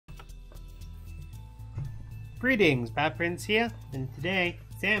Greetings, Batprince here, and today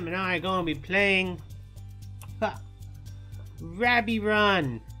Sam and I are going to be playing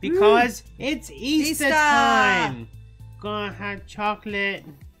RabbiruN because it's Easter time. Gonna have chocolate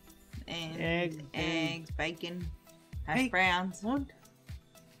and eggs, bacon, hash browns. What?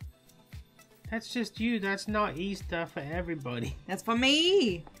 That's just you. That's not Easter for everybody. That's for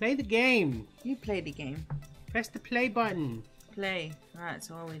me. Play the game. You play the game. Press the play button. Play. Alright,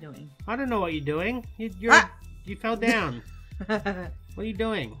 so what are we doing? I don't know what you're doing. You fell down. What are you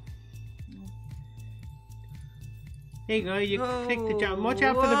doing? There you go. You click the jump. Watch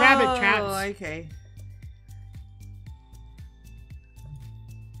out for the rabbit traps. Okay.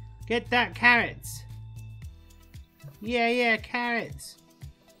 Get that carrots. Yeah, carrots.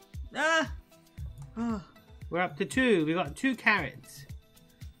 Ah. Oh. We're up to 2. We got 2 carrots.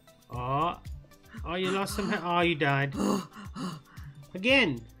 Oh, you lost some. Oh, you died.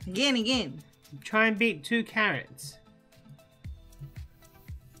 Again. Try and beat 2 carrots.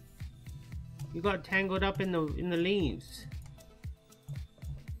 You got tangled up in the leaves.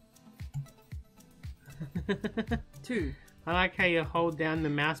 2. I like how you hold down the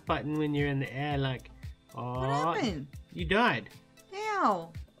mouse button when you're in the air, like. Oh, what happened? You died.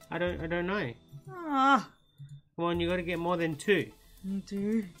 How? I don't know. Ah. Come on, you got to get more than 2.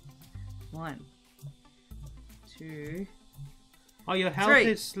 2. 1. 2. Oh, your health 3.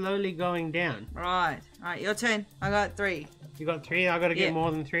 is slowly going down. Right, your turn. I got 3. You got 3? I got to get more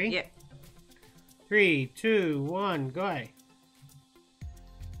than 3? Yeah. 3, 2, 1, go.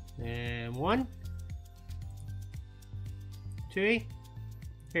 And 1, 2,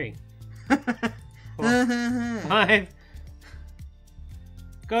 3, 4, 5.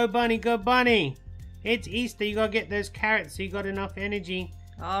 Go bunny, go bunny! It's Easter, you gotta get those carrots so you got enough energy.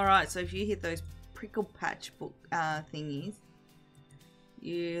 Alright, so if you hit those prickle patch thingies,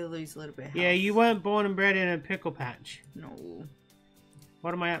 you lose a little bit of health. Yeah, you weren't born and bred in a pickle patch. No.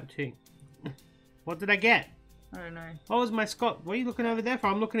 What am I up to? What did I get? I don't know. What was my score? What are you looking over there for?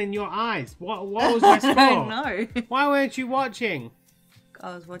 I'm looking in your eyes. What was my score? No. Why weren't you watching?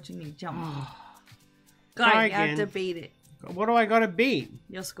 I was watching you jump. Try you have again. to beat it. What do I gotta beat?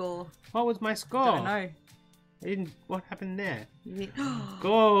 Your score. What was my score? I don't know. I didn't. What happened there? You hit...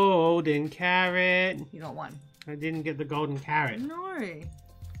 Golden carrot. You got 1. I didn't get the golden carrot. No.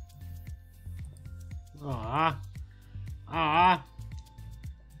 I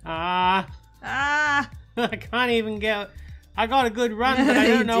can't even get. I got a good run, but I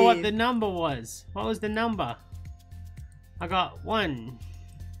don't know what the number was. What was the number? I got 1.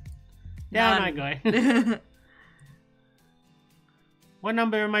 Down I go. What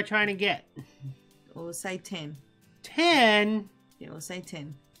number am I trying to get? We'll say 10. 10? Yeah, we'll say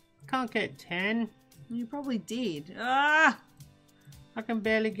 10. Can't get 10. You probably did. Ah! I can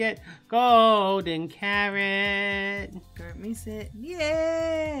barely get golden carrot. Don't miss it.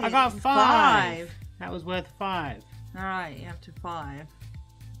 Yay! I got 5. That was worth 5. Alright, you're up to 5.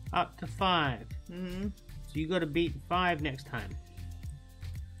 Up to 5. Mm-hmm. So you gotta beat 5 next time.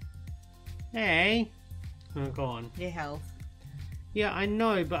 Hey. Oh, go on. Your health. Yeah, I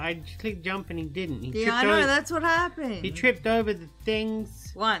know, but I clicked jump and he didn't. Yeah, I know, that's what happened. He tripped over the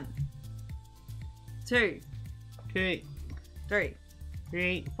things. 1, 2, 2, 3,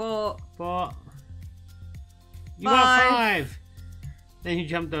 3, 4. You got 5. Then you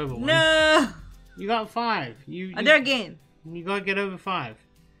jumped over 1. No! You got 5. I do again. You gotta get over 5.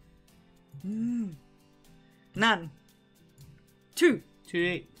 None. 2.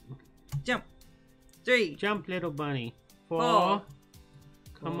 2. Jump. 3. Jump, little bunny. 4.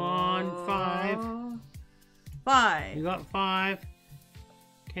 Come on, 5. 5. You got 5.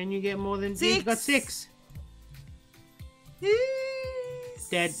 Can you get more than 6? You got 6.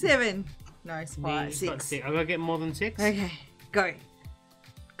 Dead. 7. No, it's 5. Got 6. 6. I gotta get more than 6. Okay, go.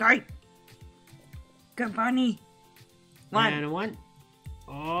 Go. Go, bunny. 1. And 1.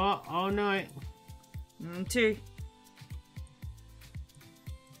 Oh no. 2.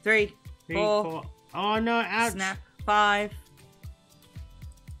 3. 4. Oh no, ouch. Snap. 5.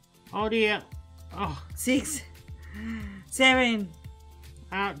 Oh dear. Oh. 6. 7.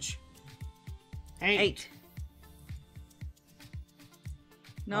 Ouch. 8.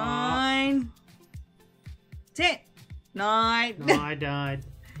 9. 10. 9. No, I died.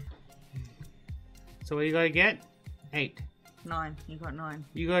 So what you gotta get? 8. 9. You got 9.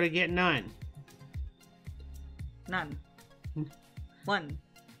 You gotta get 9. None. 1.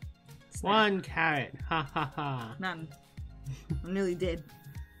 Snap. 1 carrot. Ha ha ha. None. I'm nearly dead.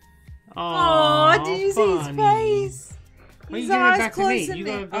 Oh, did you see his face? Well, His you give it eyes back to me. close You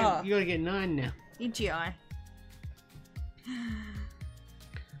in gotta get 9 now. Itchy eye.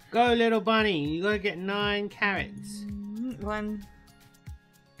 Go, little bunny. You gotta get 9 carrots. 1.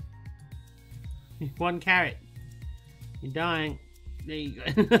 1 carrot. You're dying. There you go.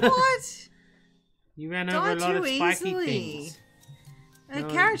 What? You ran over a lot of spiky things. A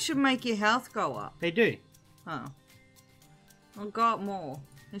carrot should make your health go up. They do. Oh. I got more.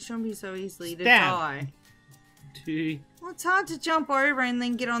 It shouldn't be so easily to die. 2. Well, it's hard to jump over and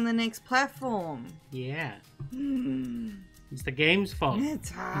then get on the next platform. Yeah. It's the game's fault. It's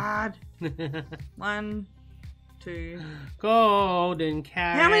hard. 1, 2. Golden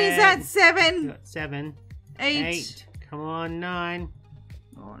carrot. How many is that? 7. You got 7. 8. Come on, 9.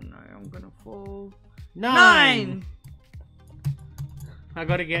 Oh no, I'm gonna fall. 9. I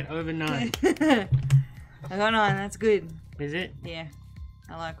gotta get over 9. I got 9. That's good. Is it? Yeah.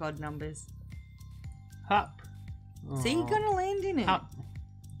 I like odd numbers. Hop. See, you're gonna land in it. Hop.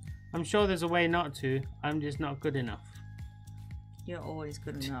 I'm sure there's a way not to. I'm just not good enough. You're always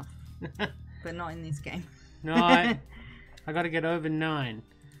good enough. But not in this game. No, I gotta get over 9.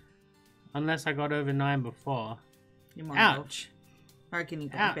 Unless I got over 9 before. You might Ouch. I reckon you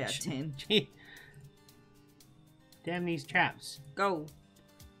got about 10. Gee. Damn these traps. Go.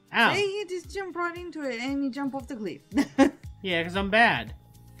 Ow. See, you just jump right into it and you jump off the cliff. Yeah, because I'm bad.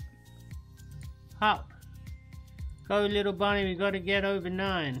 Hop. Go, little bunny. We gotta get over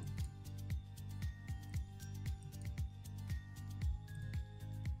 9.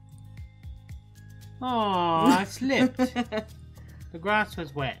 Oh, I slipped. The grass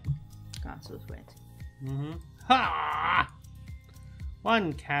was wet. Grass was wet. Ha!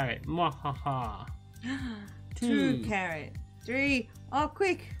 1 carrot. Mwahaha. 2 carrot. 3. Oh,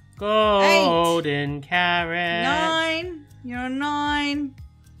 quick. Golden 8. Carrot. 9. You're 9.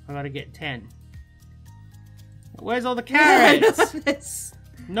 I gotta get 10. Where's all the carrots?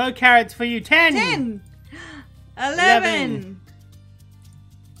 No carrots for you. 10. 10. 11.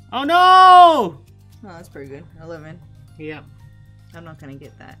 Oh no! Oh, that's pretty good. 11. Yep. I'm not gonna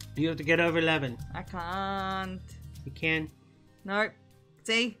get that. You have to get over 11. I can't. You can. Nope.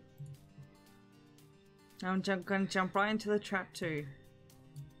 See? I'm gonna jump right into the trap too.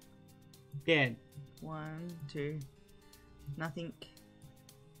 Dead. 1, 2. Nothing.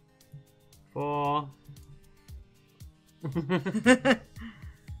 4.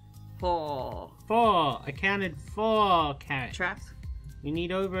 4. 4. I counted 4 carrots. Traps. You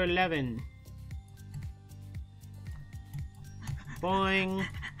need over 11. Boing.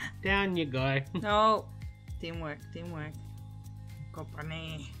 Down you go. No. Teamwork. Teamwork.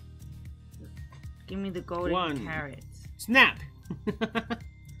 Company. Give me the golden 1. carrots. Snap.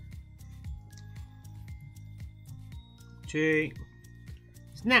 2.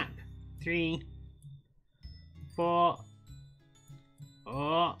 Snap. 3. 4.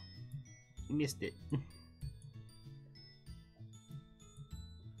 Oh. Missed it.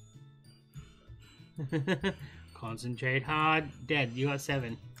 Concentrate hard. Dead. You got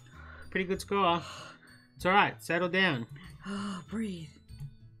 7. Pretty good score. It's alright. Settle down. Oh, breathe.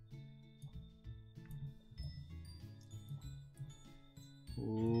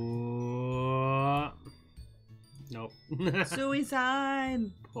 Ooh. Nope.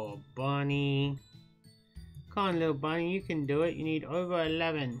 Suicide. Poor bunny. Come on, little bunny. You can do it. You need over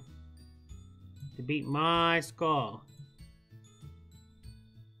 11 to beat my score.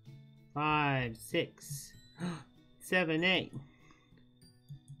 5, 6, 7, 8.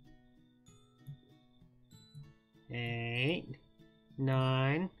 8,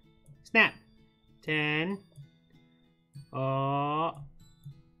 9. Snap. 10. Oh.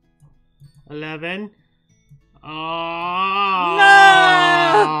 11. Oh.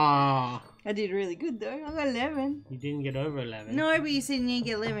 No! I did really good though. I got 11. You didn't get over 11. No, but you said you didn't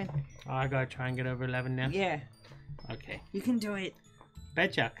get 11. Oh, I gotta try and get over 11 now? Yeah. Okay. You can do it.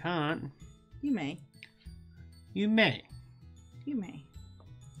 Betcha I can't. You may. You may. You may.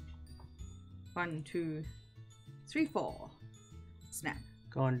 1, 2, 3, 4. Snap.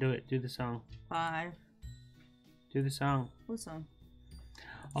 Go on, do it. Do the song. 5. Do the song. What song?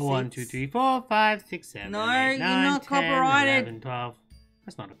 Oh, 1, 2, 3, 4, 5, 6, 7, No, 8, you're 9, not 10, copyrighted. 11, 12.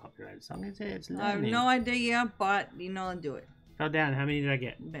 That's not a copyrighted song, is it? It's I have learning. no idea, but you know I'll do it. Fell down. How many did I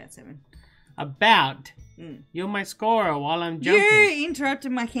get? About 7. About? Mm. You're my scorer while I'm jumping. You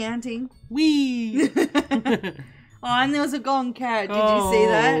interrupted my counting. Wee! Oh, and there was a golden carrot. Did you see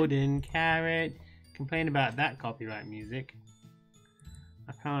that? Golden carrot. Complain about that copyright music.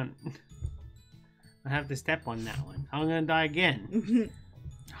 I can't. I have to step on that one. I'm gonna die again.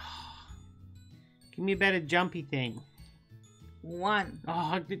 Give me a better jumpy thing. 1.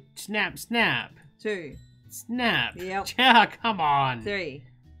 Oh, snap, snap. 2. Snap. Yep. Yeah, come on. 3.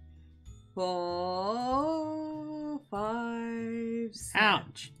 4. 5. 6.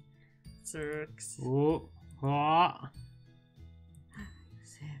 Ouch. 6. Ooh. Oh.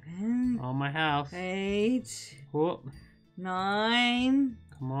 7. On my house. 8. Ooh. 9.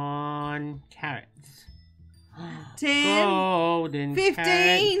 Come on. Carrots. 10. Golden 15.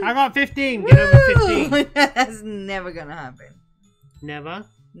 carrots. I got 15. Get over 15. That's never gonna happen. Never.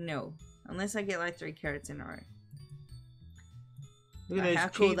 No. Unless I get like 3 carrots in a row. Look at How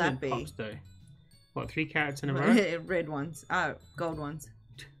those cool would achievement that be? pops though. What, 3 carrots in a row? Red ones. Oh, gold ones.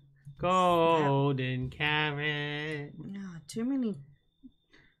 Golden carrot. No, too many.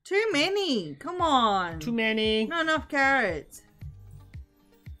 Too many. Come on. Too many. Not enough carrots.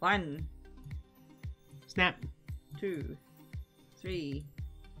 1. Snap. 2. 3.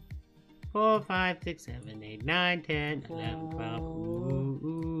 4, 5, 6, 7, 8, 9, 10, 11, 12. 4, Ooh,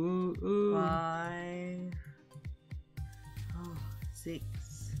 ooh, ooh. 5. 6.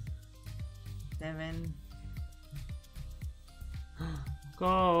 7.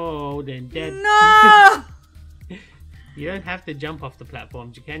 Golden dead. No! You don't have to jump off the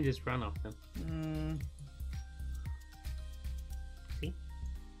platforms. You can just run off them. See?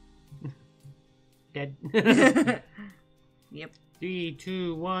 Dead. Yep. 3,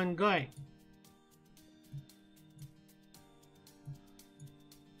 2, 1, go.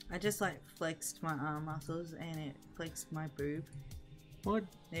 I just like flexed my arm muscles and it flexed my boob. What?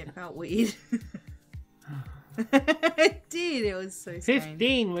 It felt weird. It did. It was so strange.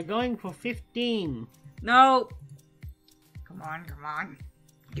 15. We're going for 15. No. Come on, come on.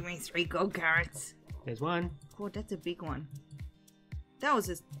 Give me 3 gold carrots. There's 1. Oh, that's a big one. That was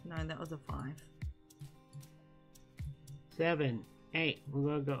just no. That was a 5. 7, 8. We're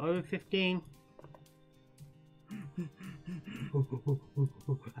going to go over 15.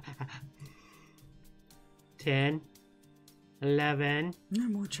 10, 11. No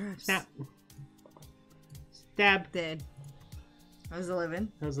more traps. Snap. Stab. Dead. That was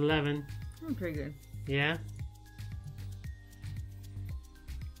 11. That was 11. I'm pretty good. Yeah.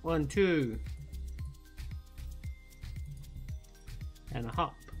 1, 2. And a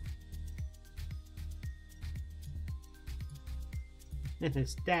hop. And a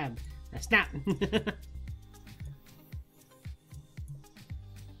stab. A snap.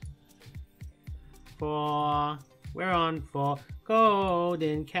 4. We're on 4.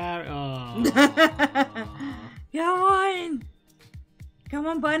 Golden carrot. Oh. Come on! Come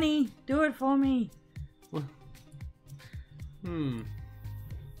on, bunny! Do it for me! What?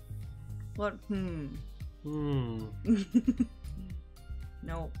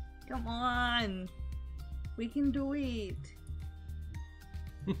 No. Come on! We can do it!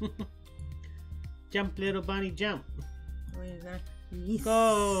 Jump, little bunny, jump. Where you going? Yes.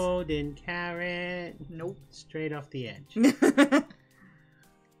 Golden carrot. Nope. Straight off the edge. Then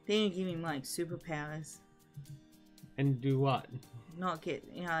you give him like superpowers. And do what? Not get,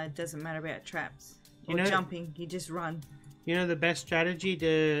 it doesn't matter about traps. You Or know, jumping. You just run. You know the best strategy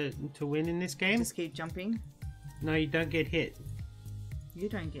to win in this game? Just keep jumping. No, you don't get hit. You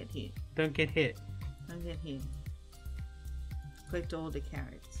don't get hit. Don't get hit. Don't get hit. Collect all the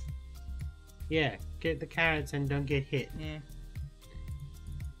carrots. Yeah, get the carrots and don't get hit. Yeah.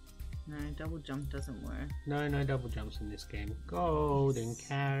 No, double jump doesn't work. No double jumps in this game. Golden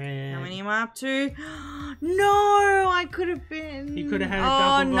carrot. How many am I up to? No, I could have been. You could have had a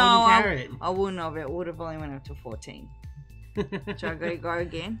double golden carrot. I wouldn't have. It would have only went up to 14. Should I go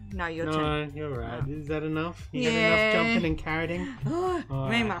again? No, your turn. No, you're right. Oh. Is that enough? You had Yeah. enough jumping and carroting? Oh,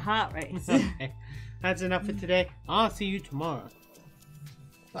 made my heart race. Okay. That's enough for today. I'll see you tomorrow.